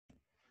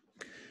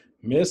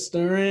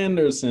Mr.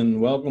 Anderson,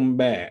 welcome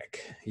back.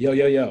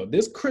 Yo.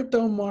 This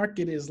crypto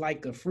market is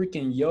like a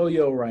freaking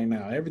yo-yo right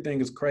now. Everything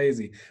is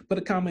crazy. Put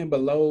a comment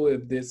below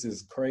if this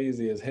is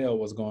crazy as hell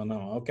what's going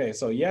on. Okay,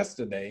 so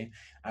yesterday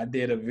I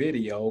did a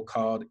video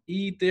called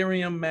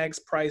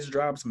EthereumMax price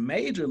drops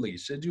majorly.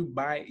 Should you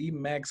buy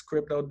Emax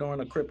crypto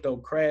during a crypto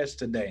crash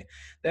today?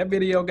 That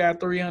video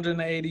got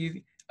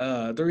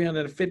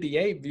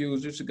 358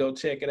 views. You should go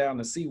check it out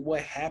and see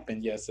what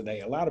happened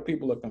yesterday. A lot of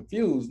people are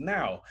confused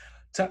now.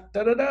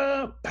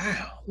 Bow.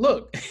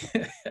 Look,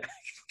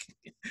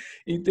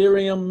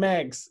 Ethereum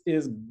Max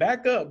is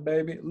back up,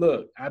 baby.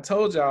 Look, I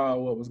told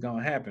y'all what was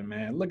going to happen,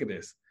 man. Look at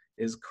this.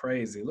 It's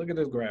crazy. Look at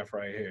this graph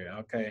right here.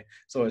 Okay,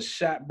 so it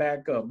shot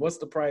back up. What's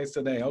the price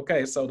today?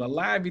 Okay, so the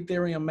live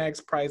Ethereum Max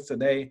price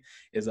today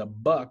is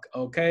 $1.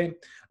 Okay,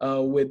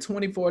 with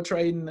 24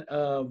 trading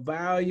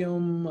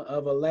volume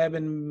of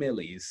 11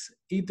 millis.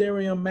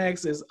 Ethereum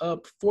Max is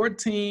up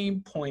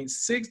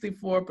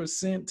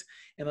 14.64%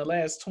 in the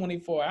last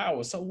 24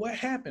 hours. So what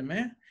happened,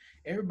 man?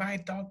 Everybody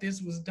thought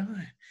this was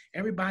done.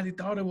 Everybody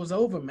thought it was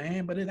over,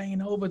 man, but it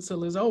ain't over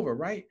till it's over,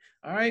 right?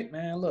 All right,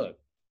 man, look,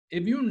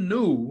 if you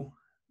knew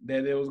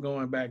that it was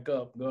going back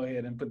up, go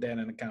ahead and put that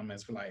in the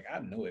comments. For like, I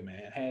knew it,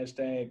 man.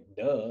 Hashtag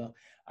duh.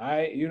 All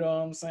right, you know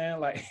what I'm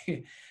saying? Like,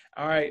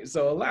 all right.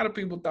 So a lot of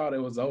people thought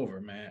it was over,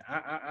 man.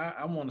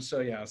 I want to show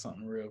y'all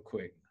something real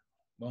quick.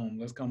 Boom.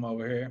 Let's come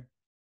over here.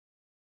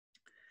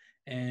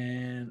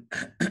 And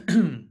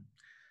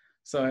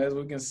so as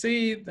we can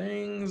see,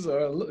 things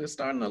are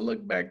starting to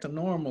look back to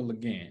normal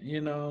again.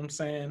 You know what I'm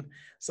saying?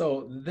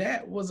 So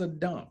that was a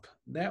dump.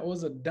 That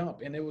was a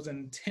dump, and it was an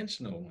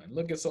intentional one.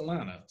 Look at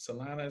Solana.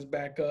 Solana is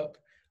back up.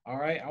 All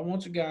right. I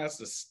want you guys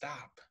to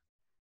stop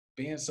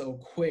being so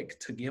quick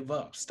to give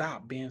up.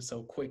 Stop being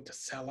so quick to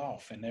sell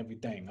off and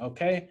everything.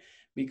 Okay.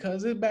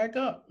 Because it's back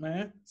up,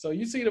 man. So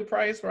you see the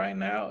price right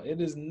now,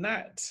 it is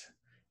not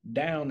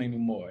down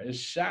anymore. It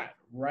shot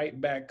right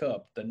back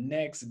up the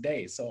next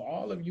day. So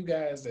all of you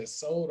guys that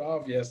sold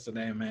off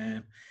yesterday,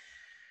 man,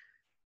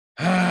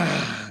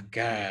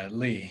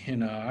 godly, you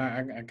know,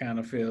 I kind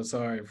of feel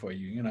sorry for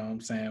you, you know what I'm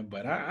saying?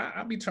 But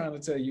I be trying to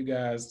tell you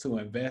guys to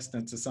invest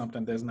into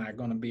something that's not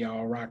going to be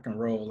all rock and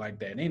roll like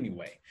that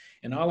anyway.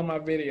 In all of my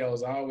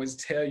videos, I always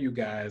tell you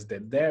guys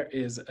that there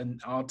is an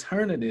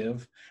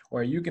alternative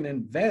where you can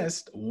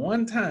invest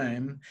one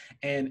time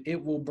and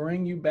it will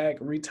bring you back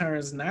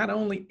returns not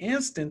only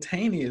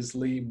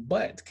instantaneously,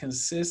 but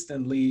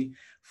consistently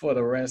for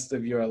the rest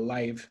of your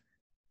life.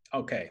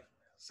 Okay,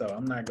 so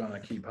I'm not going to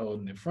keep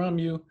holding it from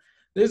you.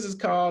 This is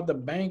called the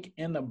bank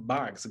in the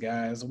box,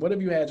 guys. What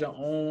if you had your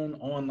own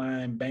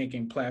online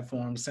banking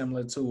platform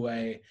similar to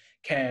a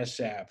Cash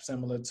App,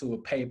 similar to a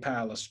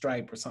PayPal, a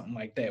Stripe, or something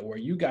like that, where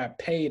you got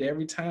paid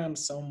every time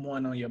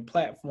someone on your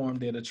platform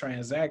did a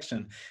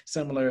transaction?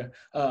 Similar,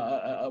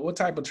 what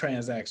type of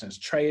transactions?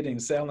 Trading,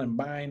 selling,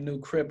 buying new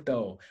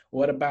crypto.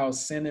 What about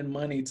sending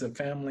money to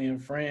family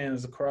and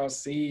friends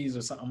across seas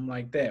or something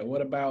like that?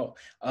 What about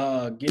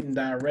getting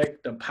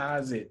direct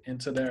deposit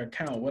into their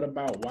account? What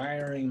about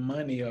wiring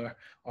money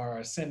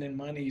or sending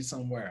money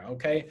somewhere?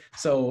 Okay,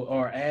 so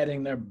or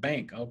adding their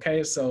bank.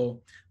 Okay,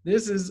 so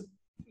this is,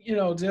 you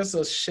know, just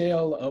a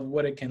shell of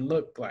what it can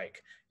look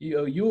like.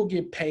 You'll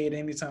get paid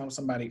anytime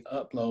somebody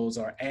uploads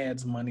or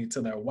adds money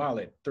to their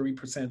wallet.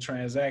 3%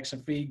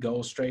 transaction fee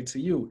goes straight to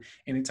you.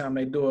 Anytime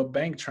they do a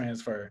bank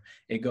transfer,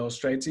 it goes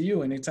straight to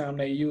you. Anytime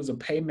they use a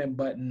payment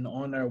button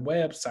on their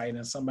website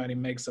and somebody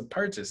makes a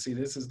purchase, see,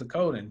 this is the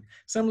coding,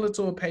 similar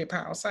to a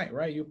PayPal site,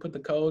 right? You put the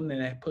code and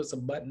it puts a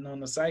button on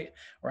the site,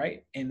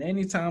 right? And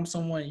anytime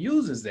someone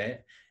uses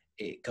that,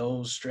 it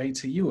goes straight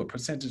to you. A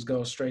percentage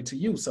goes straight to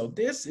you. So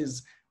this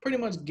is pretty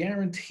much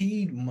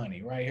guaranteed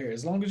money right here.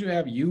 As long as you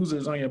have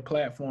users on your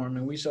platform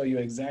and we show you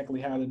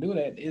exactly how to do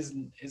that, is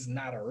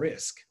not a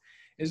risk.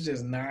 It's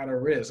just not a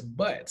risk.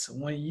 But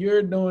when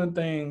you're doing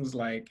things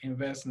like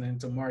investing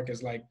into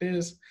markets like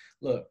this,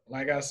 look,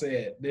 like I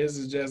said, this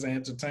is just an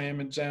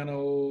entertainment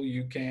channel.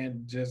 You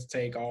can't just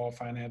take all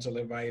financial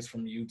advice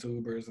from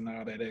YouTubers and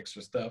all that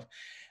extra stuff.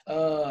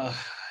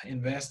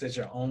 Invest at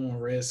your own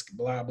risk,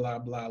 blah, blah,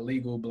 blah,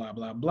 legal, blah,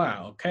 blah,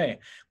 blah. Okay.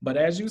 But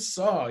as you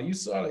saw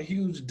the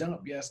huge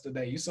dump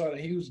yesterday. You saw the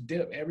huge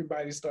dip.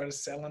 Everybody started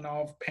selling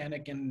off,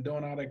 panicking,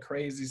 doing all that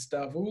crazy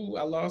stuff. Ooh,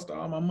 I lost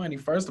all my money.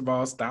 First of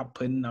all, stop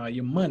putting all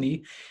your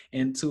money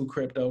into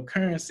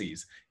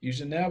cryptocurrencies. You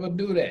should never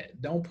do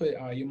that. Don't put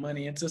all your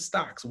money into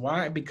stocks.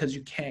 Why? Because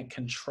you can't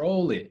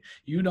control it.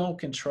 You don't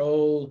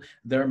control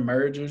their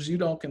mergers. You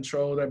don't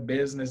control their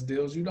business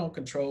deals. You don't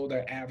control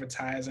their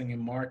advertising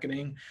and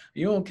marketing.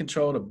 You don't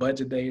control the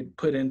budget they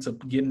put into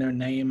getting their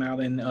name out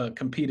and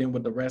competing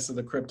with the rest of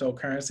the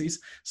cryptocurrencies.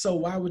 So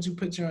why would you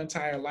put your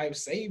entire life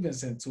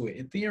savings into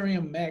it?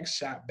 Ethereum Max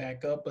shot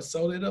back up, but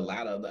so did a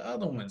lot of the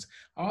other ones.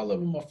 All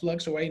of them are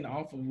fluctuating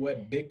off of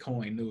what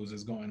Bitcoin news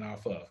is going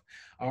off of.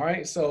 All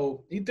right,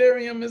 so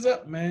Ethereum is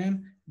up,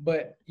 man.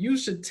 but you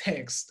should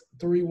text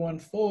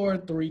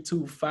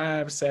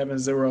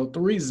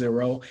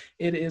 314-325-7030.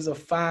 It is a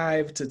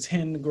 5 to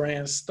 10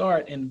 grand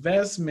start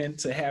investment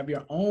to have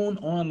your own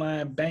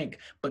online bank.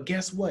 But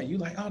guess what? You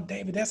like, oh,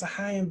 David, that's a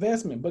high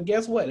investment. But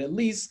guess what? At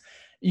least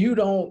you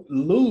don't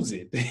lose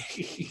it.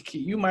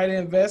 You might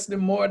invest in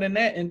more than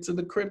that into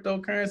the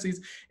cryptocurrencies,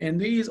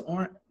 and they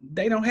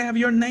don't have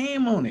your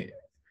name on it.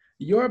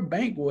 Your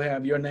bank will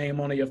have your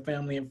name on it, your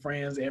family and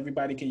friends.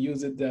 Everybody can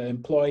use it, the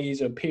employees,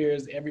 your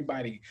peers,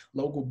 everybody,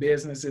 local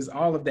businesses,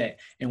 all of that.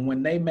 And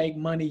when they make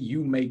money,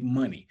 you make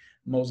money.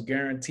 Most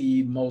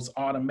guaranteed, most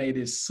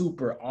automated,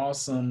 super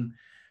awesome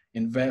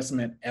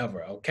investment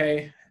ever,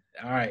 okay?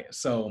 All right,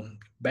 so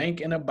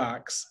bank in a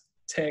box,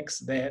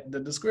 text that.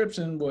 The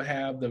description will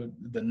have the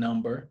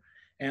number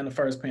and the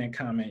first pinned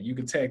comment. You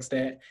can text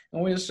that,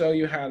 and we'll show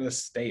you how to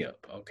stay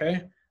up,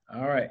 okay?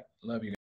 All right, love you.